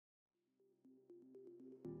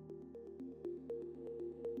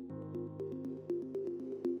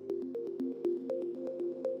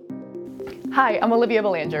Hi, I'm Olivia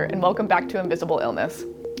Belanger, and welcome back to Invisible Illness.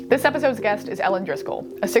 This episode's guest is Ellen Driscoll,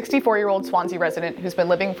 a 64-year-old Swanzey resident who's been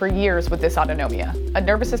living for years with dysautonomia, a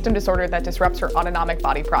nervous system disorder that disrupts her autonomic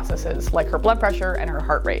body processes, like her blood pressure and her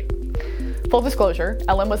heart rate. Full disclosure,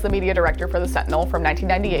 Ellen was the media director for The Sentinel from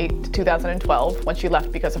 1998 to 2012 when she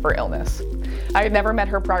left because of her illness. I had never met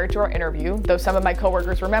her prior to our interview, though some of my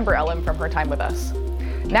coworkers remember Ellen from her time with us.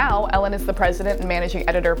 Now, Ellen is the president and managing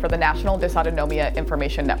editor for the National Dysautonomia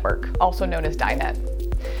Information Network, also known as DINET.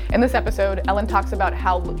 In this episode, Ellen talks about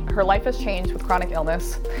how her life has changed with chronic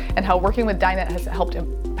illness and how working with DINET has helped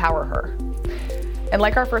empower her. And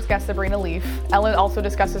like our first guest, Sabrina Leaf, Ellen also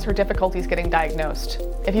discusses her difficulties getting diagnosed.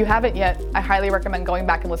 If you haven't yet, I highly recommend going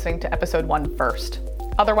back and listening to episode 1 first.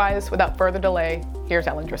 Otherwise, without further delay, here's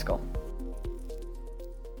Ellen Driscoll.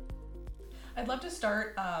 I'd love to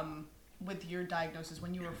start with your diagnosis,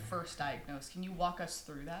 when you were first diagnosed. Can you walk us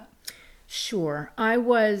through that? Sure. I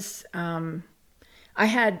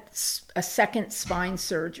had a second spine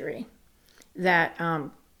surgery that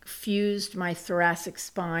fused my thoracic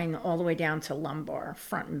spine all the way down to lumbar,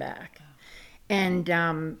 front and back. And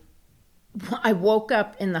I woke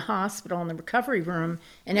up in the hospital in the recovery room,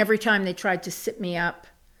 and every time they tried to sit me up,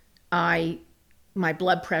 my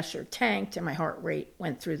blood pressure tanked and my heart rate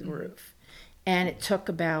went through the roof. And it took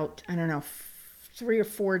about, 3 or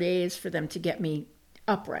 4 days for them to get me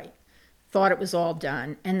upright. Thought it was all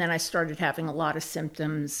done. And then I started having a lot of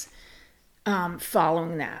symptoms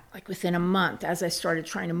following that. Like within a month, as I started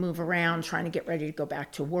trying to move around, trying to get ready to go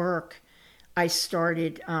back to work, I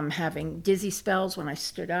started having dizzy spells when I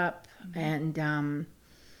stood up and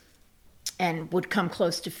would come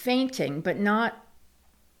close to fainting, but not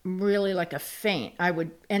really like a faint. I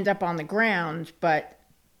would end up on the ground, but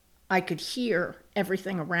I could hear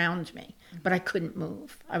everything around me, but I couldn't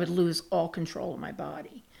move. I would lose all control of my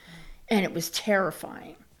body. And it was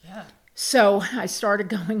terrifying. Yeah. So I started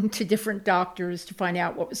going to different doctors to find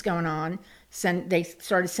out what was going on. They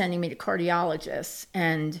started sending me to cardiologists,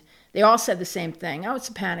 and they all said the same thing. Oh, it's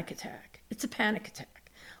a panic attack. It's a panic attack.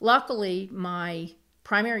 Luckily, my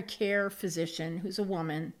primary care physician, who's a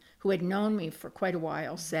woman who had known me for quite a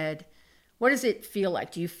while, said, what does it feel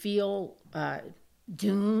like? Do you feel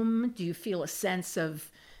doom? Do you feel a sense of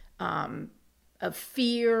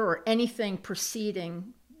fear or anything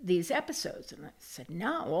preceding these episodes? And I said,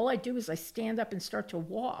 no, all I do is I stand up and start to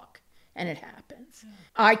walk, and it happens. Yeah.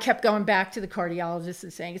 I kept going back to the cardiologist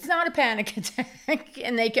and saying, it's not a panic attack.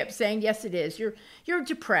 And they kept saying, yes, it is. You're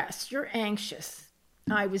depressed. You're anxious.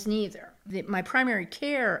 I was neither. My primary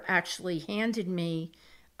care actually handed me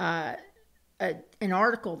an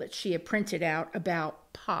article that she had printed out about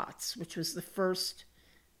POTS, which was the first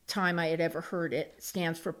time I had ever heard it. It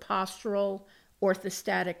stands for Postural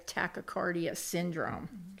Orthostatic Tachycardia Syndrome,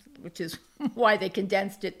 which is why they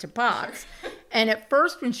condensed it to POTS. And at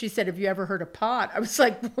first when she said, have you ever heard of pot? I was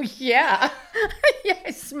like, well, yeah. Yeah,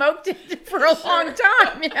 I smoked it for a long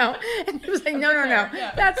time, And it was like, no,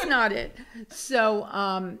 that's not it.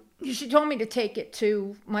 So she told me to take it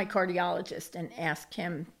to my cardiologist and ask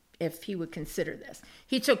him if he would consider this.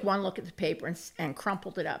 He took one look at the paper and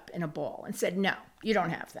crumpled it up in a ball and said, no, you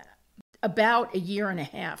don't have that. About 1.5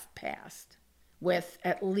 years passed with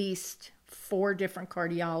at least 4 different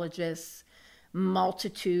cardiologists,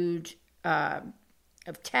 multitude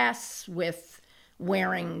of tests, with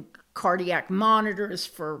wearing cardiac monitors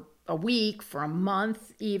for a week, for a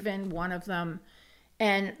month even, one of them.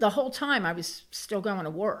 And the whole time I was still going to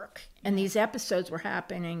work. And these episodes were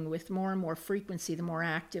happening with more and more frequency the more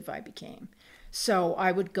active I became. So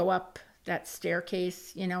I would go up that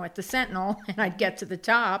staircase, at the Sentinel, and I'd get to the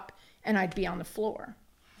top and I'd be on the floor.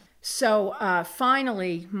 So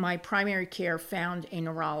finally, my primary care found a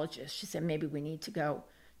neurologist. She said, maybe we need to go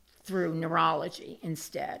through neurology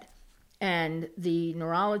instead. And the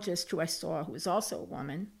neurologist who I saw, who was also a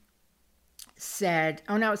woman, said,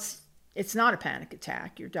 oh, no, it's not a panic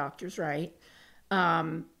attack. Your doctor's right.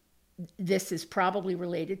 This is probably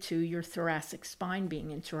related to your thoracic spine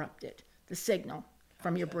being interrupted, the signal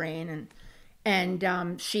from your brain. And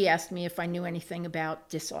she asked me if I knew anything about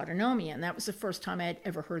dysautonomia, and that was the first time I had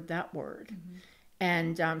ever heard that word. Mm-hmm.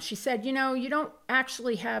 And she said, you don't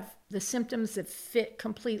actually have the symptoms that fit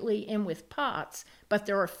completely in with POTS, but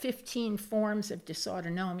there are 15 forms of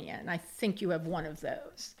dysautonomia, and I think you have one of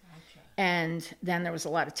those. Gotcha. And then there was a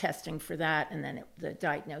lot of testing for that, and then the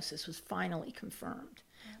diagnosis was finally confirmed.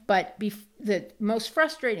 Yeah. But the most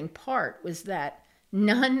frustrating part was that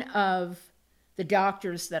none of the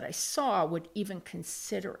doctors that I saw would even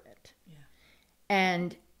consider it. Yeah.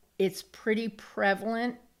 And it's pretty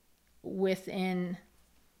prevalent within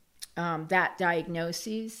that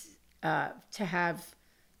diagnosis to have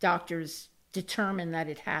doctors determine that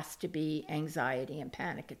it has to be anxiety and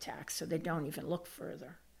panic attacks, so they don't even look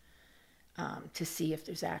further to see if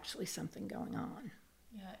there's actually something going on.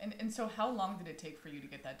 Yeah, and so how long did it take for you to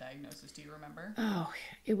get that diagnosis? Do you remember? Oh,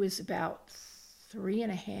 it was about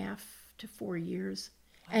 3.5 to 4 years.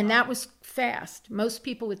 Wow. And that was fast. Most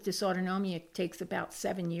people with dysautonomia, it takes about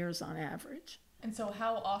 7 years on average. And so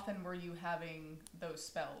how often were you having those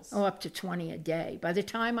spells? Oh, up to 20 a day. By the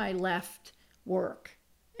time I left work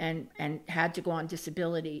and had to go on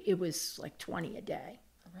disability, it was like 20 a day.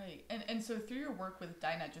 Right. And so through your work with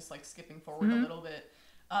Dinah, just like skipping forward a little bit,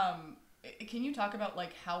 can you talk about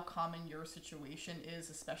like how common your situation is,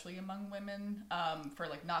 especially among women, for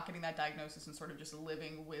like not getting that diagnosis and sort of just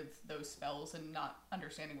living with those spells and not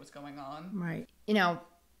understanding what's going on? Right. You know,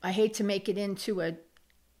 I hate to make it into a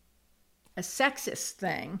sexist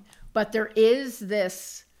thing, but there is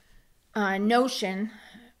this notion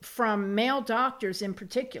from male doctors in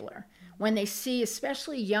particular, when they see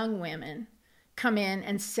especially young women come in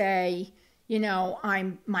and say, you know,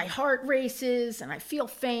 my heart races and I feel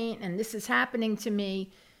faint and this is happening to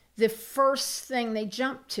me, the first thing they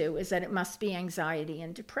jump to is that it must be anxiety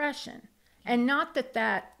and depression. And not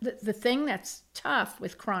that the thing that's tough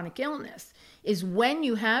with chronic illness is when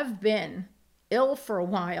you have been ill for a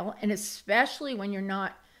while, and especially when you're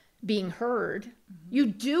not being heard, you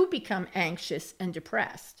do become anxious and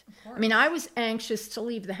depressed. I mean, I was anxious to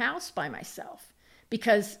leave the house by myself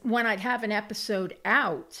because when I'd have an episode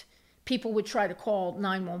out, people would try to call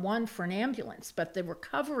 911 for an ambulance, but the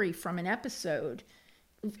recovery from an episode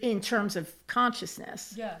in terms of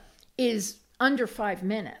consciousness is under 5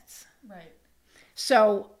 minutes. Right.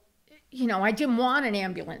 So, you know, I didn't want an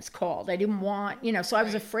ambulance called. I didn't want, you know, so I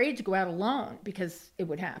was afraid to go out alone because it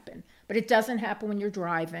would happen. But it doesn't happen when you're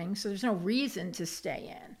driving, so there's no reason to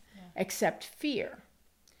stay in except fear.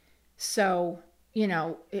 So, you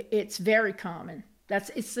know, it's very common.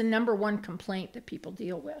 It's the number one complaint that people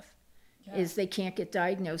deal with is they can't get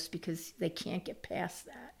diagnosed because they can't get past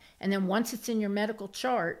that. And then once it's in your medical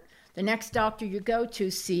chart, the next doctor you go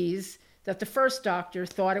to sees that the first doctor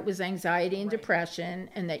thought it was anxiety and depression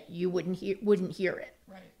and that you wouldn't hear it.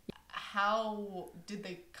 Right. How did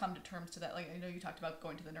they come to terms to that? Like, I know you talked about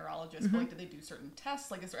going to the neurologist, but like, did they do certain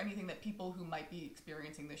tests? Like, is there anything that people who might be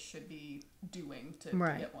experiencing this should be doing to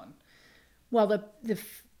get one? Well, the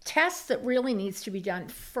test that really needs to be done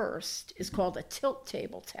first is called a tilt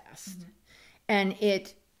table test. And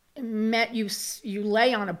you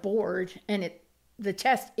lay on a board and the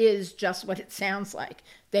test is just what it sounds like.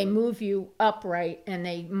 They move you upright and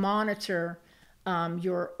they monitor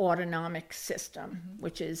your autonomic system,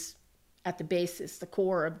 which is at the basis, the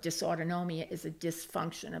core of dysautonomia is a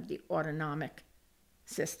dysfunction of the autonomic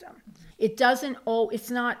system.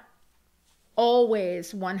 It's not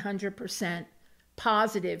always 100%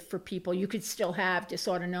 positive for people. You could still have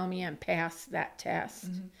dysautonomia and pass that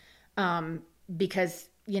test because,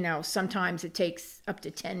 you know, sometimes it takes up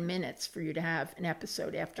to 10 minutes for you to have an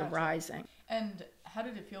episode after rising. And how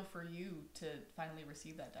did it feel for you to finally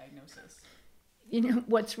receive that diagnosis? You know,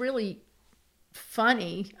 what's really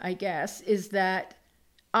funny, I guess, is that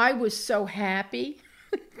I was so happy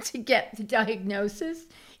to get the diagnosis,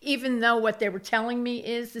 even though what they were telling me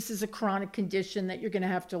is this is a chronic condition that you're going to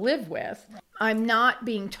have to live with. Right. I'm not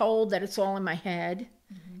being told that it's all in my head.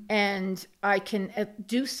 And I can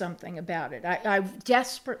do something about it. I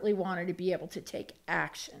desperately wanted to be able to take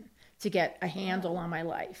action to get a handle on my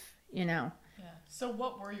life, you know. Yeah. So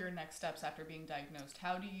what were your next steps after being diagnosed?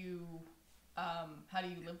 How do you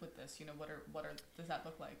live with this? You know, does that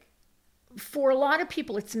look like? For a lot of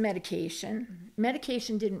people, it's medication.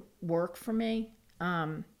 Medication didn't work for me.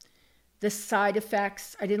 The side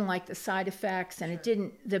effects, I didn't like the side effects, and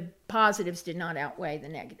the positives did not outweigh the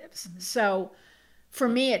negatives. So for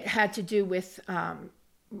me, it had to do with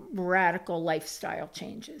radical lifestyle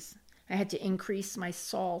changes. I had to increase my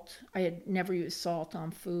salt. I had never used salt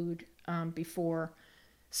on food before,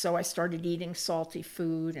 so I started eating salty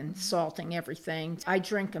food and salting everything. I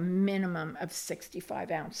drink a minimum of 65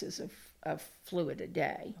 ounces of fluid a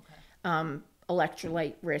day.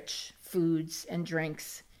 Electrolyte-rich foods and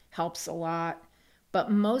drinks helps a lot, but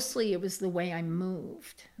mostly it was the way I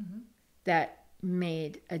moved that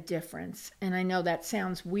made a difference. And I know that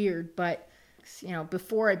sounds weird, but you know,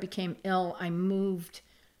 before I became ill, I moved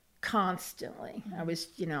constantly. I was,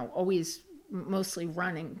 you know, always mostly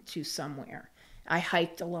running to somewhere. I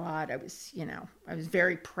hiked a lot. I was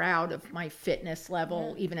very proud of my fitness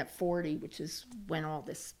level, even at 40, which is when all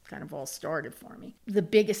this kind of all started for me. The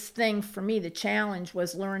biggest thing for me, the challenge,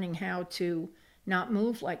 was learning how to not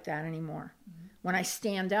move like that anymore. When I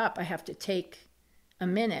stand up, I have to take a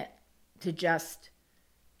minute to just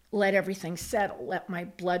let everything settle, let my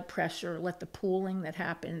blood pressure, let the pooling that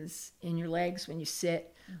happens in your legs when you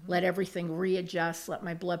sit, let everything readjust, let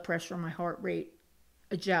my blood pressure and my heart rate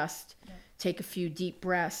adjust, take a few deep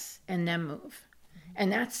breaths, and then move.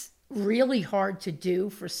 And that's really hard to do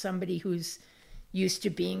for somebody who's used to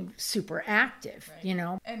being super active, you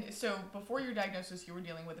know? And so before your diagnosis, you were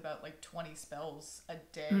dealing with about like 20 spells a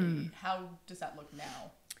day. How does that look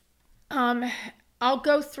now? I'll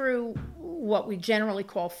go through what we generally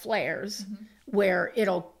call flares, where it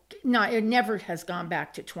never has gone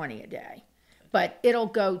back to 20 a day, but it'll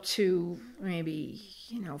go to maybe,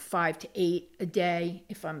 5 to 8 a day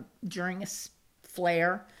if I'm during a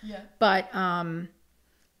flare. Yeah. But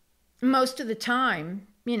most of the time,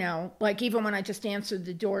 like even when I just answered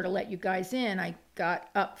the door to let you guys in, I got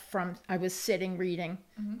up I was sitting reading,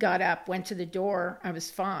 got up, went to the door, I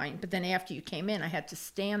was fine. But then after you came in, I had to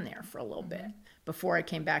stand there for a little bit before I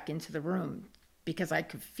came back into the room because I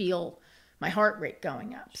could feel my heart rate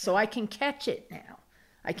going up. So I can catch it now.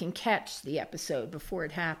 I can catch the episode before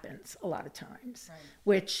it happens a lot of times,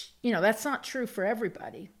 which, that's not true for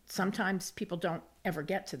everybody. Sometimes people don't ever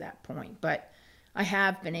get to that point, but I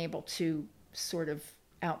have been able to sort of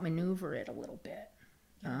outmaneuver it a little bit,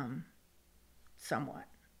 somewhat,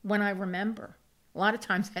 when I remember. A lot of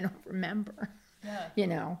times I don't remember,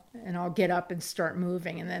 and I'll get up and start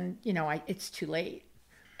moving, and then, it's too late.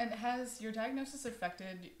 And has your diagnosis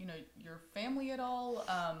affected, your family at all?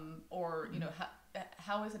 Or,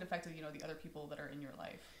 how has it affected, the other people that are in your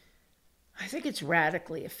life? I think it's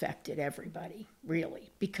radically affected everybody,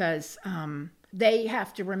 really, because they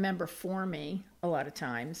have to remember for me a lot of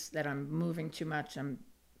times that I'm moving too much, I'm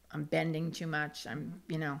bending too much,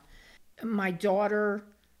 my daughter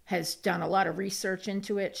has done a lot of research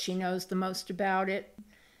into it. She knows the most about it.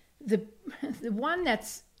 The one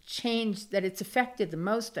that's changed, that it's affected the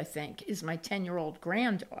most, I think, is my 10-year-old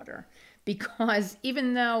granddaughter, because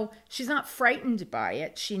even though she's not frightened by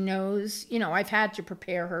it, she knows, I've had to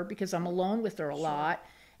prepare her because I'm alone with her a lot,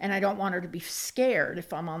 and I don't want her to be scared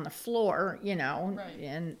if I'm on the floor,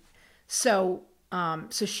 and so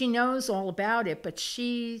she knows all about it, but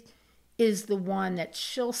she is the one that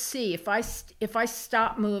she'll see if I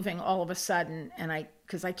stop moving all of a sudden, and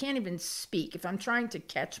because I can't even speak, if I'm trying to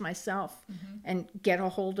catch myself and get a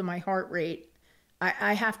hold of my heart rate,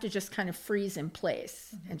 I have to just kind of freeze in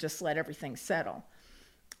place and just let everything settle.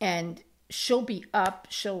 And she'll be up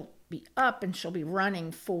and she'll be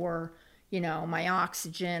running for, my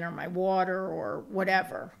oxygen or my water or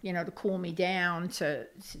whatever, to cool me down so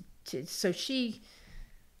she,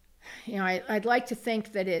 I'd like to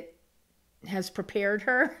think that it has prepared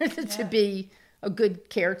her to be a good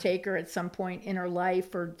caretaker at some point in her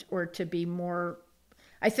life, or to be more.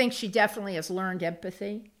 I think she definitely has learned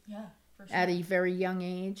empathy. Yeah, for sure. At a very young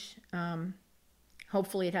age.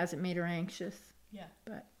 Hopefully it hasn't made her anxious. Yeah.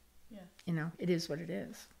 But it is what it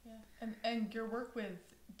is. Yeah. And your work with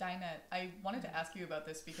Dinette, I wanted to ask you about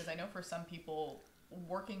this because I know for some people,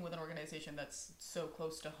 working with an organization that's so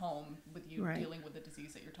close to home with you dealing with the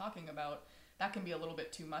disease that you're talking about, that can be a little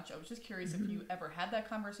bit too much. I was just curious if you ever had that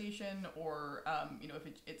conversation, or if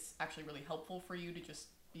it's actually really helpful for you to just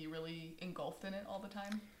be really engulfed in it all the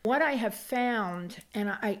time. What I have found, and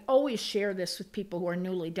I always share this with people who are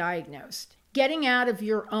newly diagnosed, getting out of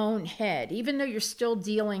your own head, even though you're still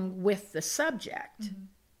dealing with the subject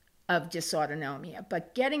of dysautonomia,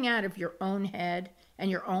 but getting out of your own head and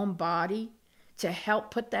your own body to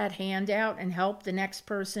help put that hand out and help the next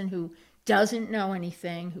person who doesn't know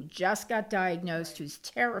anything, who just got diagnosed, who's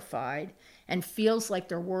terrified and feels like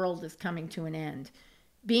their world is coming to an end.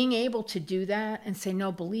 Being able to do that and say,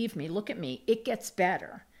 no, believe me, look at me, it gets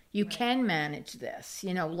better. You can manage this.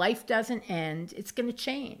 Life doesn't end. It's going to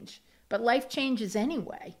change. But life changes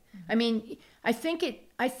anyway. I mean, I think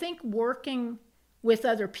working with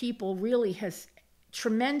other people really has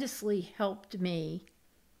tremendously helped me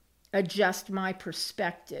adjust my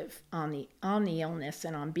perspective on the illness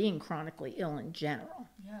and on being chronically ill in general.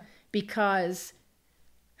 Yeah. Because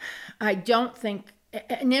I don't think,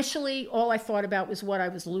 initially all I thought about was what I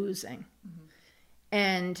was losing.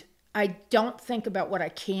 And I don't think about what I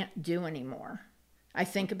can't do anymore. I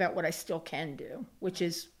think about what I still can do, which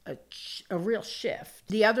is a real shift.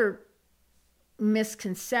 The other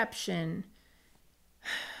misconception,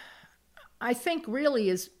 I think, really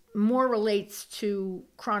is more relates to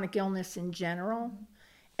chronic illness in general,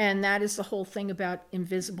 and that is the whole thing about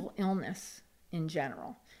invisible illness in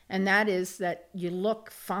general, and that is that you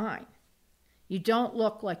look fine. You don't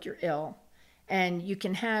look like you're ill, and you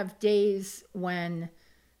can have days when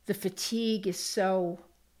the fatigue is so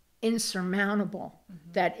insurmountable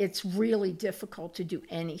that it's really difficult to do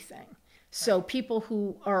anything. So people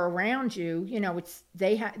who are around you,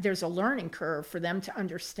 there's a learning curve for them to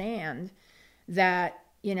understand that,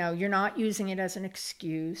 you're not using it as an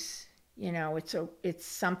excuse. It's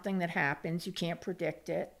something that happens. You can't predict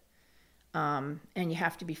it. And you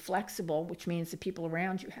have to be flexible, which means the people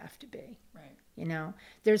around you have to be. Right.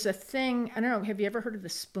 There's a thing, I don't know, have you ever heard of the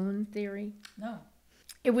spoon theory? No.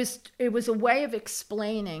 It was a way of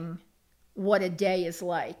explaining what a day is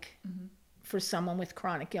like for someone with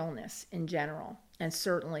chronic illness in general, and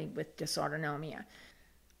certainly with dysautonomia.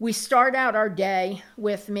 We start out our day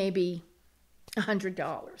with maybe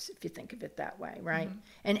 $100, if you think of it that way, right? Mm-hmm.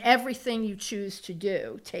 And everything you choose to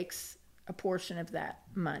do takes a portion of that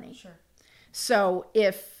money. Sure. So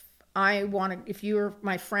if you're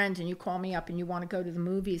my friend and you call me up and you want to go to the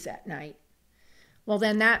movies at night, well,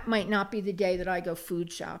 then that might not be the day that I go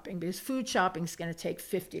food shopping, because food shopping is going to take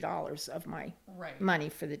 $50 of my money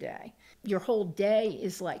for the day. Your whole day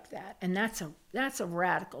is like that, and that's a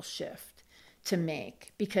radical shift to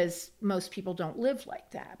make, because most people don't live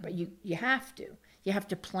like that. But you have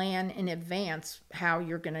to plan in advance how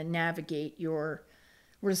you're going to navigate your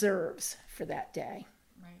reserves for that day.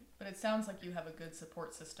 Right, but it sounds like you have a good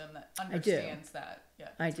support system that understands that. Yeah,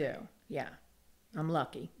 I do. Yeah, I'm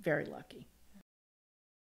lucky, very lucky.